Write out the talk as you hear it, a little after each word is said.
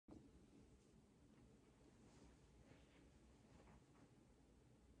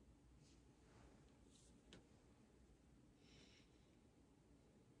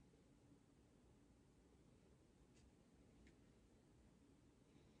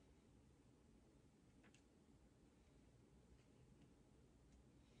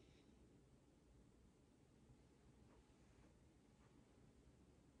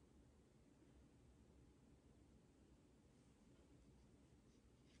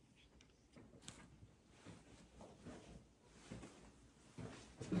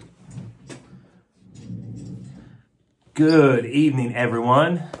Good evening,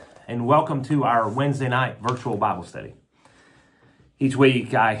 everyone, and welcome to our Wednesday night virtual Bible study. Each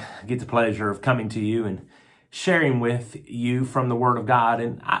week, I get the pleasure of coming to you and sharing with you from the Word of God,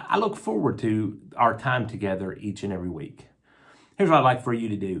 and I look forward to our time together each and every week. Here's what I'd like for you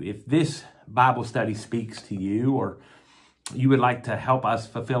to do. If this Bible study speaks to you, or you would like to help us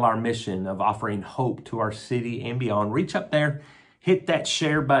fulfill our mission of offering hope to our city and beyond, reach up there, hit that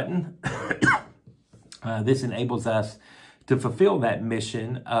share button. This enables us to fulfill that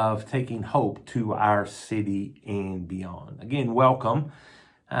mission of taking hope to our city and beyond. Again, welcome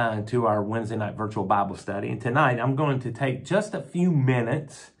to our Wednesday night virtual Bible study. And tonight, I'm going to take just a few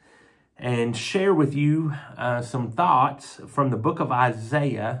minutes and share with you some thoughts from the book of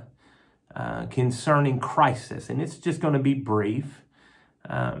Isaiah concerning crisis. And it's just going to be brief,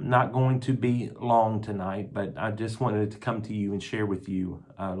 not going to be long tonight, but I just wanted to come to you and share with you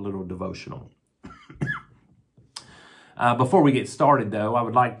a little devotional. Before we get started, though, I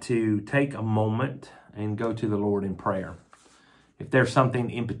would like to take a moment and go to the Lord in prayer. If there's something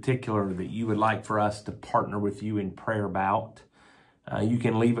in particular that you would like for us to partner with you in prayer about, you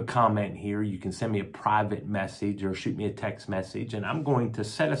can leave a comment here. You can send me a private message or shoot me a text message, and I'm going to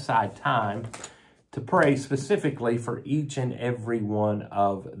set aside time to pray specifically for each and every one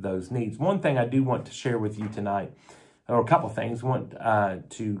of those needs. One thing I do want to share with you tonight, or a couple things. I want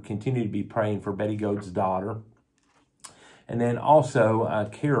to continue to be praying for Betty Goad's daughter. And then also,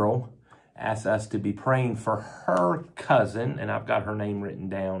 Carol asked us to be praying for her cousin, and I've got her name written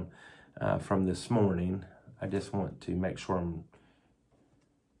down from this morning. I just want to make sure I'm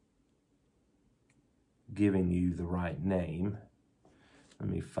giving you the right name. Let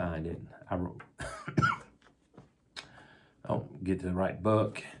me find it. I wrote, get to the right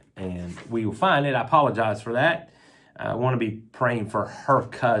book, and we will find it. I apologize for that. I want to be praying for her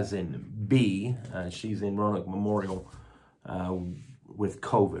cousin, B. She's in Roanoke Memorial with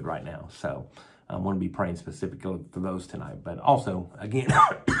COVID right now. So I want to be praying specifically for those tonight. But also, again,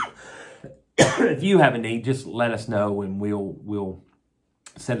 if you have a need, just let us know and we'll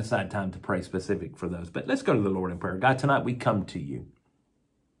set aside time to pray specific for those. But let's go to the Lord in prayer. God, tonight we come to you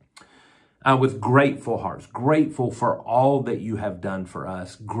with grateful hearts, grateful for all that you have done for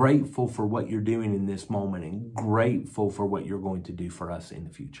us, grateful for what you're doing in this moment, and grateful for what you're going to do for us in the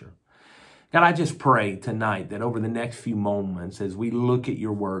future. God, I just pray tonight that over the next few moments, as we look at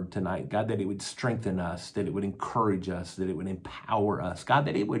your word tonight, God, that it would strengthen us, that it would encourage us, that it would empower us, God,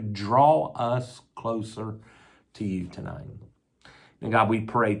 that it would draw us closer to you tonight. And God, we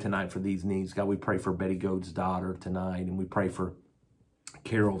pray tonight for these needs. God, we pray for Betty Goad's daughter tonight, and we pray for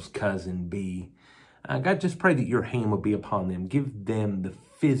Carol's cousin, B. God, just pray that your hand would be upon them. Give them the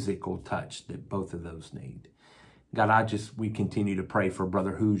physical touch that both of those need. God, we continue to pray for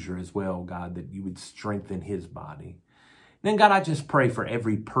Brother Hoosier as well, God, that you would strengthen his body. Then, God, I just pray for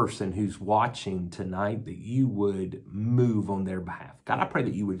every person who's watching tonight that you would move on their behalf. God, I pray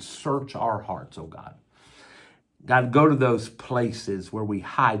that you would search our hearts, oh God. God, go to those places where we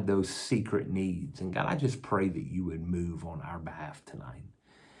hide those secret needs. And God, I just pray that you would move on our behalf tonight.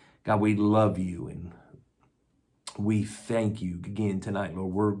 God, we love you and we thank you again tonight,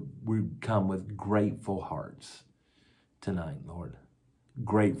 Lord. We come with grateful hearts tonight, Lord.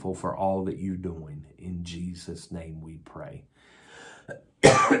 Grateful for all that you're doing. In Jesus' name we pray.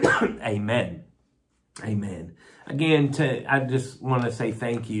 Amen. Amen. Again, I just want to say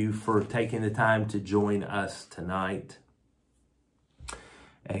thank you for taking the time to join us tonight.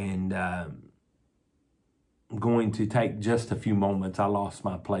 And I'm going to take just a few moments. I lost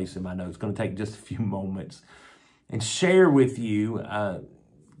my place in my notes. Going to take just a few moments and share with you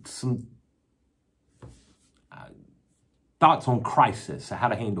some thoughts on crisis, how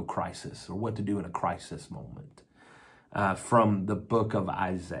to handle crisis, or what to do in a crisis moment from the book of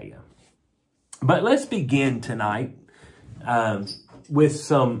Isaiah. But let's begin tonight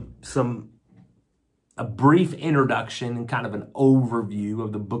with a brief introduction and kind of an overview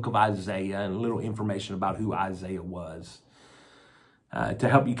of the book of Isaiah and a little information about who Isaiah was to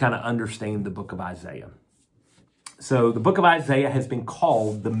help you kind of understand the book of Isaiah. So the book of Isaiah has been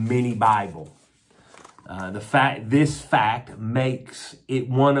called the mini Bible. This fact makes it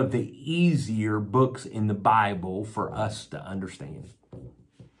one of the easier books in the Bible for us to understand.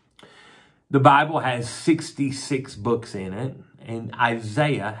 The Bible has 66 books in it, and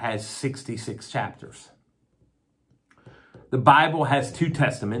Isaiah has 66 chapters. The Bible has two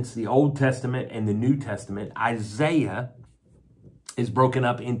testaments, the Old Testament and the New Testament. Isaiah is broken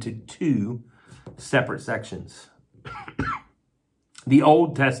up into two separate sections. The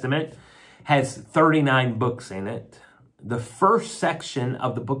Old Testament has 39 books in it. The first section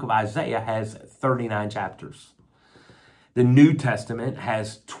of the book of Isaiah has 39 chapters. The New Testament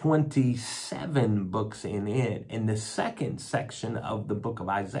has 27 books in it, and the second section of the book of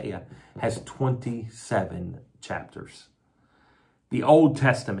Isaiah has 27 chapters. The Old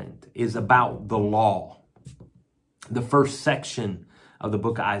Testament is about the law. The first section of the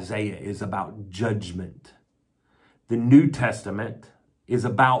book of Isaiah is about judgment. The New Testament is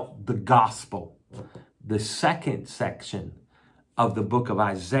about the gospel. The second section of the book of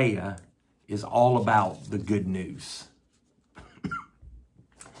Isaiah is all about the good news.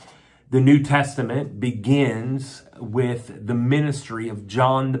 The New Testament begins with the ministry of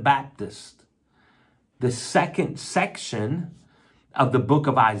John the Baptist. The second section of the book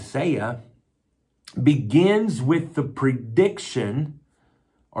of Isaiah begins with the prediction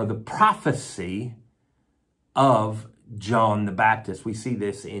or the prophecy of John the Baptist. We see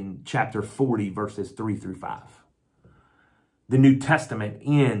this in chapter 40, verses 3 through 5. The New Testament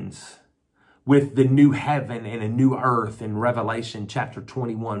ends with the new heaven and a new earth in Revelation chapter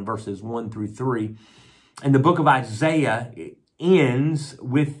 21, verses 1 through 3. And the book of Isaiah ends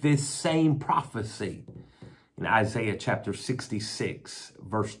with this same prophecy in Isaiah chapter 66,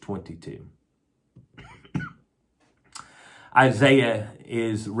 verse 22. Isaiah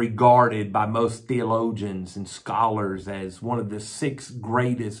is regarded by most theologians and scholars as one of the 6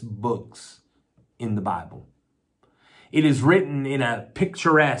 greatest books in the Bible. It is written in a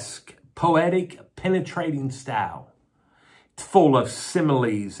picturesque, poetic, penetrating style. It's full of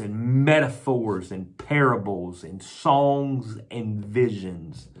similes and metaphors and parables and songs and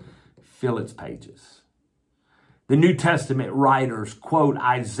visions fill its pages. The New Testament writers quote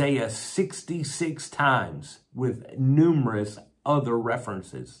Isaiah 66 times with numerous other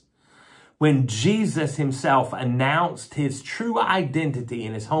references. When Jesus himself announced his true identity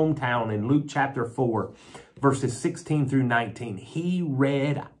in his hometown in Luke chapter 4, verses 16 through 19, he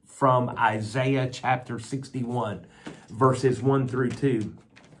read from Isaiah chapter 61, verses 1 through 2.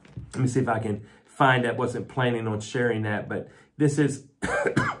 Let me see if I can find that. Wasn't planning on sharing that, but this is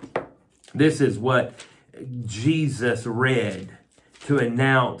this is what Jesus read to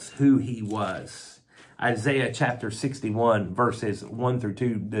announce who he was. Isaiah chapter 61, verses 1 through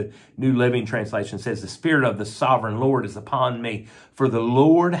 2, the New Living Translation says, "The Spirit of the Sovereign Lord is upon me, for the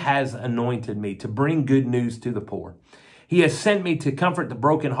Lord has anointed me to bring good news to the poor. He has sent me to comfort the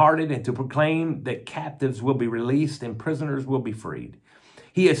brokenhearted and to proclaim that captives will be released and prisoners will be freed.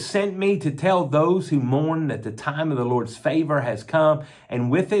 He has sent me to tell those who mourn that the time of the Lord's favor has come, and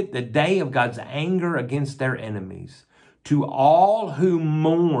with it the day of God's anger against their enemies. To all who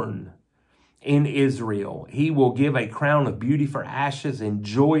mourn in Israel, he will give a crown of beauty for ashes and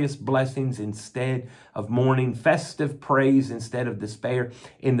joyous blessings instead of mourning, festive praise instead of despair.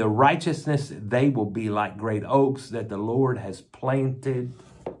 In the righteousness, they will be like great oaks that the Lord has planted."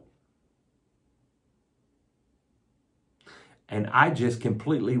 And I just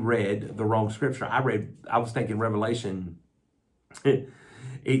completely read the wrong scripture. I was thinking Revelation. It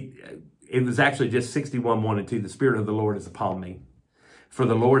was actually just 61, 1 and 2. "The Spirit of the Lord is upon me. For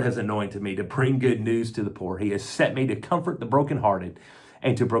the Lord has anointed me to bring good news to the poor. He has sent me to comfort the brokenhearted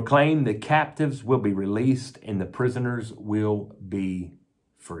and to proclaim the captives will be released and the prisoners will be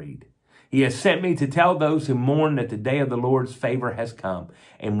freed. He has sent me to tell those who mourn that the day of the Lord's favor has come,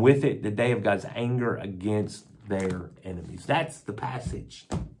 and with it the day of God's anger against their enemies." That's the passage,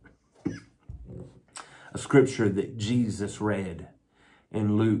 a scripture that Jesus read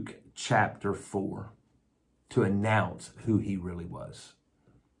in Luke chapter 4 to announce who he really was.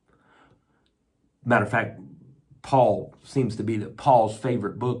 Matter of fact, seems to be that Paul's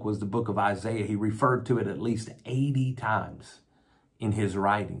favorite book was the book of Isaiah. He referred to it at least 80 times in his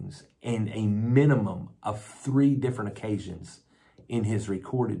writings, and a minimum of 3 different occasions in his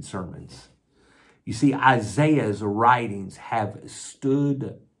recorded sermons. You see, Isaiah's writings have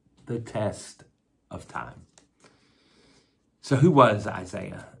stood the test of time. So who was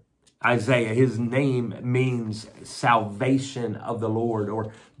Isaiah? Isaiah, his name means salvation of the Lord,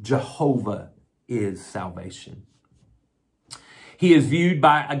 or Jehovah is salvation. He is viewed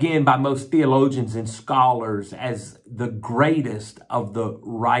by most theologians and scholars as the greatest of the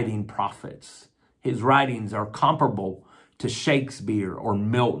writing prophets. His writings are comparable to Shakespeare or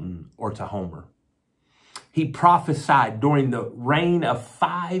Milton or to Homer. He prophesied during the reign of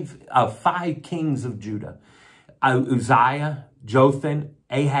five kings of Judah: Uzziah, Jotham,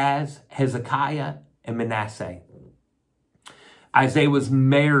 Ahaz, Hezekiah, and Manasseh. Isaiah was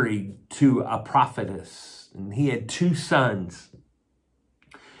married to a prophetess, and he had 2 sons,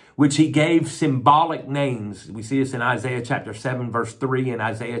 which he gave symbolic names. We see this in Isaiah chapter 7, verse 3, and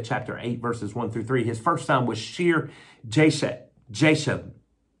Isaiah chapter 8, verses 1 through 3. His first son was Shear-Jashub.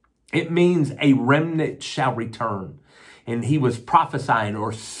 It means a remnant shall return. And he was prophesying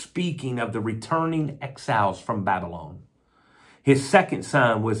or speaking of the returning exiles from Babylon. His second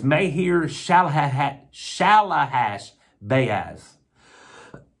son was Mahir Shalahash Baaz,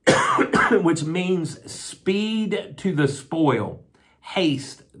 which means speed to the spoil,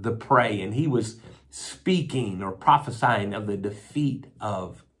 haste the prey. And he was speaking or prophesying of the defeat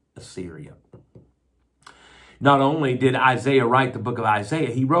of Assyria. Not only did Isaiah write the book of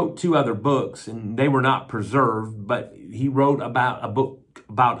Isaiah, he wrote two other books, and they were not preserved, but he wrote about a book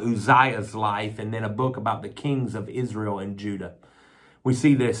about Uzziah's life and then a book about the kings of Israel and Judah. We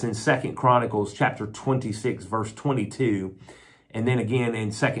see this in 2 Chronicles chapter 26, verse 22, and then again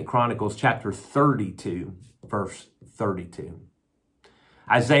in 2 Chronicles chapter 32, verse 32.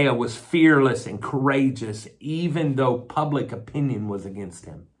 Isaiah was fearless and courageous, even though public opinion was against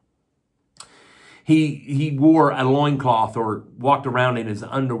him. He wore a loincloth or walked around in his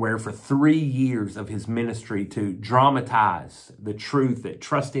underwear for 3 years of his ministry to dramatize the truth that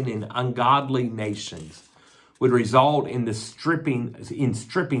trusting in ungodly nations would result in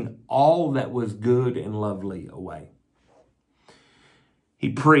stripping all that was good and lovely away.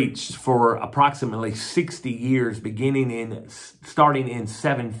 He preached for approximately 60 years, starting in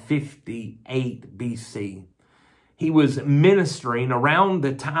 758 BC. He was ministering around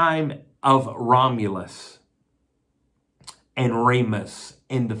the time of Romulus and Remus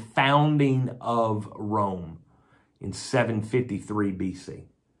and the founding of Rome in 753 BC.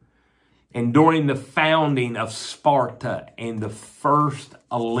 And during the founding of Sparta and the first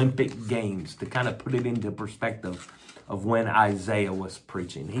Olympic Games, to kind of put it into perspective of when Isaiah was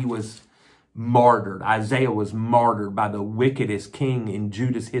preaching, he was martyred. Isaiah was martyred by the wickedest king in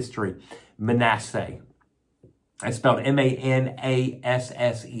Judah's history, Manasseh. It's spelled M-A-N-A-S-S-E-H.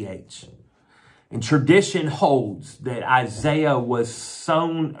 And tradition holds that Isaiah was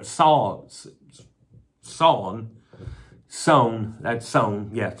sown,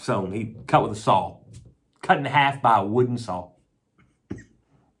 he cut with a saw, cut in half by a wooden saw.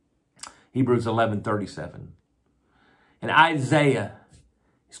 Hebrews 11:37. And Isaiah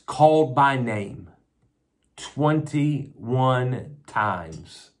is called by name 21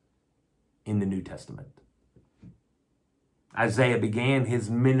 times in the New Testament. Isaiah began his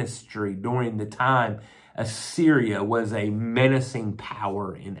ministry during the time Assyria was a menacing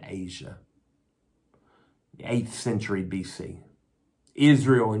power in Asia. 8th century BC.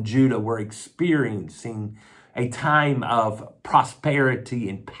 Israel and Judah were experiencing a time of prosperity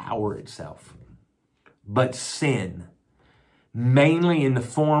and power itself. But sin, mainly in the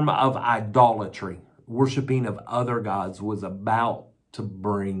form of idolatry, worshiping of other gods, was about to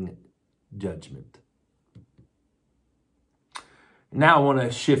bring judgment. Now I want to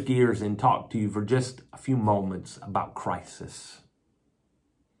shift gears and talk to you for just a few moments about crisis.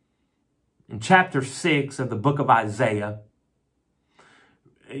 In chapter 6 of the book of Isaiah,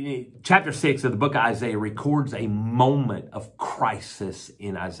 records a moment of crisis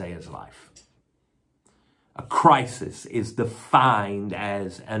in Isaiah's life. A crisis is defined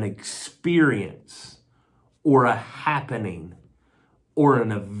as an experience or a happening or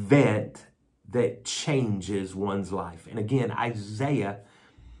an event that changes one's life. And again, Isaiah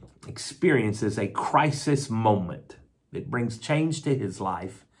experiences a crisis moment that brings change to his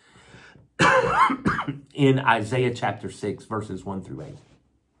life in Isaiah chapter 6, verses 1 through 8.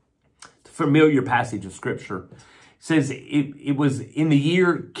 It's a familiar passage of scripture. It says, it was in the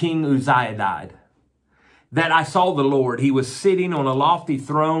year King Uzziah died that I saw the Lord. He was sitting on a lofty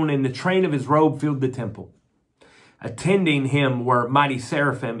throne, and the train of his robe filled the temple. Attending him were mighty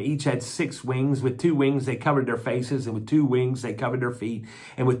seraphim. Each had 6 wings. With 2 wings they covered their faces, and with 2 wings they covered their feet.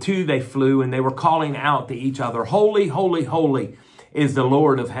 And with 2 they flew, and they were calling out to each other, Holy, holy, holy is the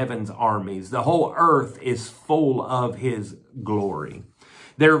Lord of heaven's armies. The whole earth is full of his glory.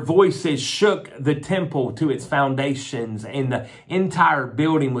 Their voices shook the temple to its foundations, and the entire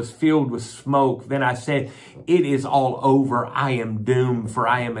building was filled with smoke. Then I said, it is all over. I am doomed, for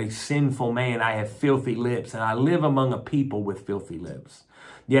I am a sinful man. I have filthy lips, and I live among a people with filthy lips.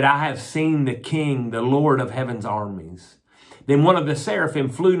 Yet I have seen the King, the Lord of heaven's armies. Then one of the seraphim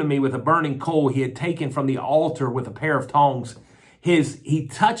flew to me with a burning coal he had taken from the altar with a pair of tongs. He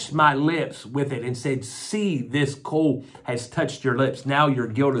touched my lips with it and said, see, this coal has touched your lips. Now your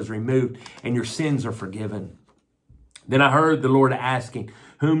guilt is removed and your sins are forgiven. Then I heard the Lord asking,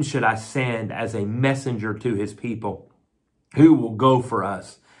 whom should I send as a messenger to his people? Who will go for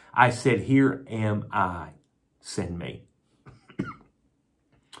us? I said, here am I. Send me.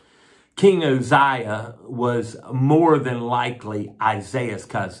 King Uzziah was more than likely Isaiah's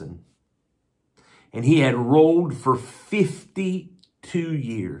cousin. And he had ruled for 52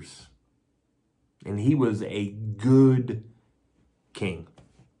 years. and he was a good king.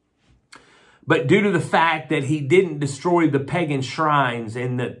 But due to the fact that he didn't destroy the pagan shrines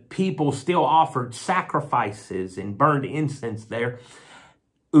and the people still offered sacrifices and burned incense there,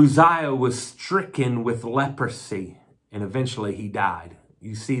 Uzziah was stricken with leprosy, and eventually he died.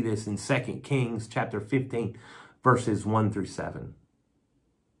 You see this in 2 Kings chapter 15, verses 1 through 7.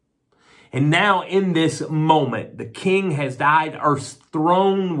 And now in this moment, the king has died. Earth's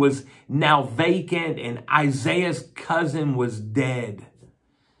throne was now vacant, and Isaiah's cousin was dead.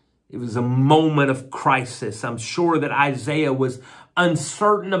 It was a moment of crisis. I'm sure that Isaiah was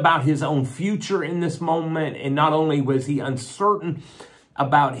uncertain about his own future in this moment. And not only was he uncertain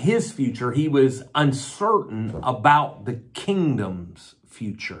about his future, he was uncertain about the kingdom's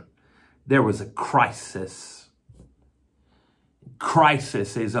future. There was a crisis.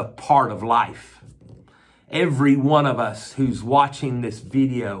 Crisis is a part of life. Every one of us who's watching this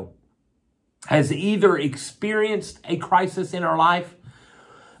video has either experienced a crisis in our life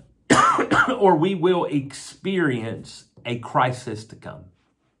or we will experience a crisis to come.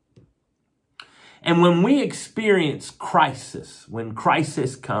 And when we experience crisis, when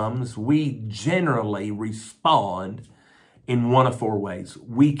crisis comes, we generally respond in one of four ways.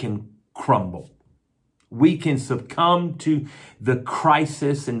 We can crumble. We can succumb to the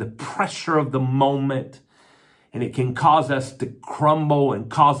crisis and the pressure of the moment, and it can cause us to crumble and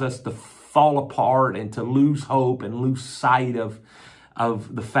cause us to fall apart and to lose hope and lose sight of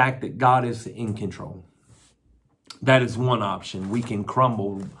the fact that God is in control. That is one option. We can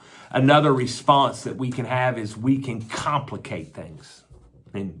crumble. Another response that we can have is we can complicate things.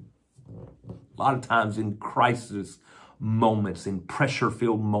 And a lot of times in crisis moments, in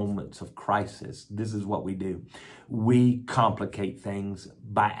pressure-filled moments of crisis, this is what we do. We complicate things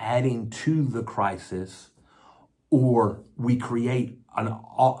by adding to the crisis, or we create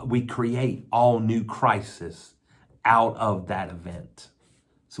all new crisis out of that event.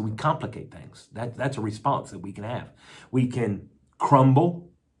 So we complicate things. That's a response that we can have. We can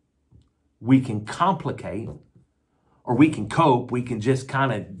crumble, we can complicate, or we can cope. We can just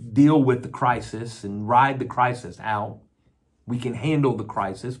kind of deal with the crisis and ride the crisis out. We can handle the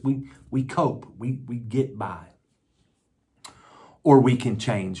crisis. We cope. We get by. Or we can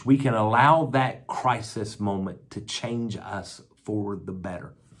change. We can allow that crisis moment to change us for the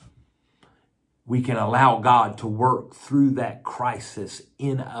better. We can allow God to work through that crisis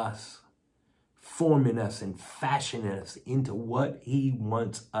in us, forming us and fashioning us into what He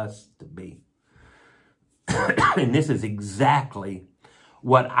wants us to be. And this is exactly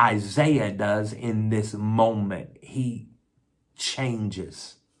what Isaiah does in this moment. He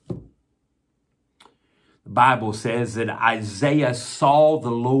changes. The Bible says that Isaiah saw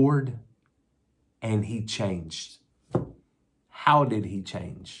the Lord and he changed. How did he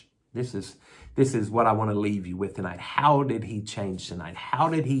change? This is what I want to leave you with tonight. How did he change tonight? How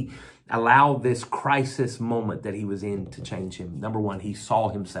did he allow this crisis moment that he was in to change him? Number one, he saw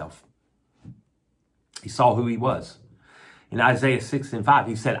himself. He saw who he was. In Isaiah 6:5,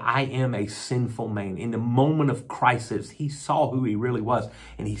 he said, I am a sinful man. In the moment of crisis, he saw who he really was.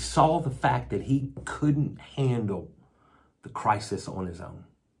 And he saw the fact that he couldn't handle the crisis on his own.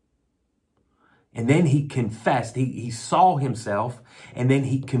 And then he confessed, he saw himself, and then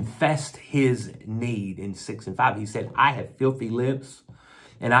he confessed his need in 6:5. He said, I have filthy lips,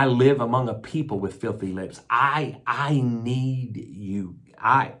 and I live among a people with filthy lips. I need you.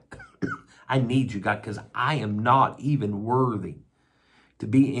 I need you, God, because I am not even worthy to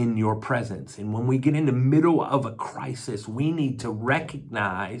be in your presence. And when we get in the middle of a crisis, we need to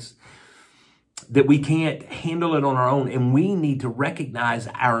recognize that we can't handle it on our own, and we need to recognize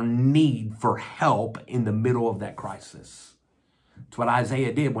our need for help in the middle of that crisis. It's what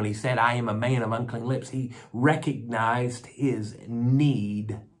Isaiah did when he said, I am a man of unclean lips. He recognized his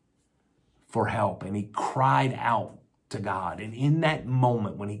need for help, and he cried out to God. And in that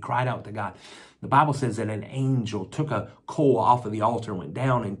moment, when he cried out to God, the Bible says that an angel took a coal off of the altar and went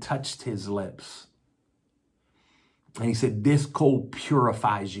down and touched his lips. And he said, this coal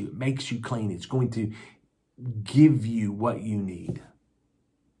purifies you. It makes you clean. It's going to give you what you need.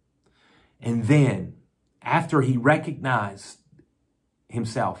 And then, after he recognized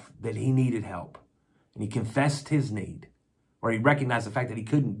himself that he needed help, and he confessed his need, or he recognized the fact that he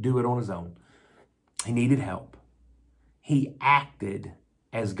couldn't do it on his own, he needed help. He acted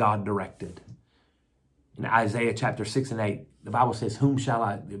as God directed. In Isaiah chapter 6:8, the Bible says,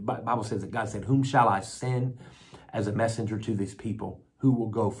 the Bible says that God said, whom shall I send as a messenger to these people? Who will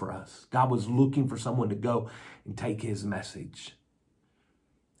go for us? God was looking for someone to go and take his message.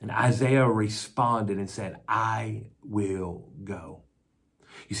 And Isaiah responded and said, I will go.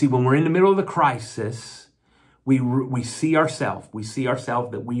 You see, when we're in the middle of the crisis, we see ourselves. We see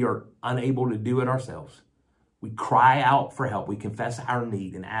ourselves that we are unable to do it ourselves. We cry out for help. We confess our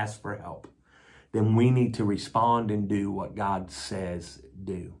need and ask for help. Then we need to respond and do what God says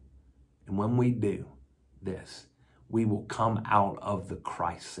do. And when we do this, we will come out of the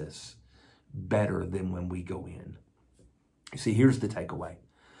crisis better than when we go in. You see, here's the takeaway.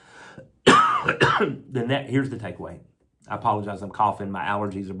 Here's the takeaway. I apologize. I'm coughing. My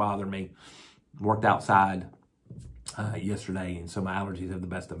allergies are bothering me. Worked outside yesterday, and so my allergies have the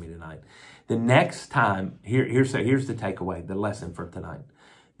best of me tonight. The next time, here's the takeaway, the lesson for tonight.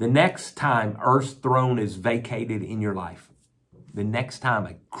 The next time Earth's throne is vacated in your life, the next time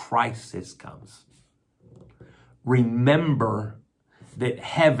a crisis comes, remember that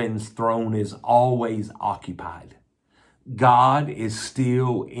heaven's throne is always occupied. God is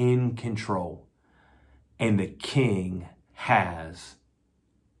still in control, and the King has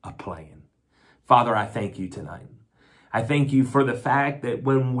a plan. Father, I thank you tonight. I thank you for the fact that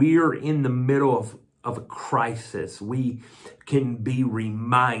when we're in the middle of a crisis, we can be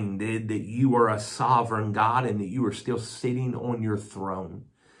reminded that you are a sovereign God and that you are still sitting on your throne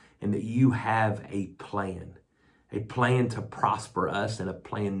and that you have a plan to prosper us and a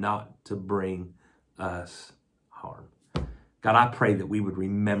plan not to bring us harm. God, I pray that we would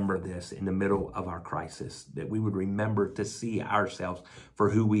remember this in the middle of our crisis, that we would remember to see ourselves for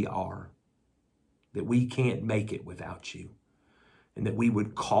who we are, that we can't make it without you, and that we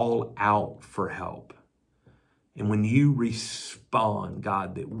would call out for help. And when you respond,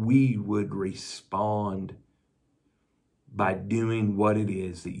 God, that we would respond by doing what it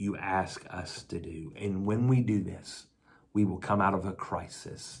is that you ask us to do. And when we do this, we will come out of a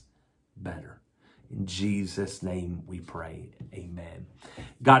crisis better. In Jesus' name we pray. Amen.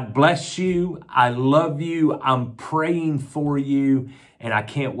 God bless you. I love you. I'm praying for you. And I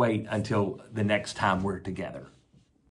can't wait until the next time we're together.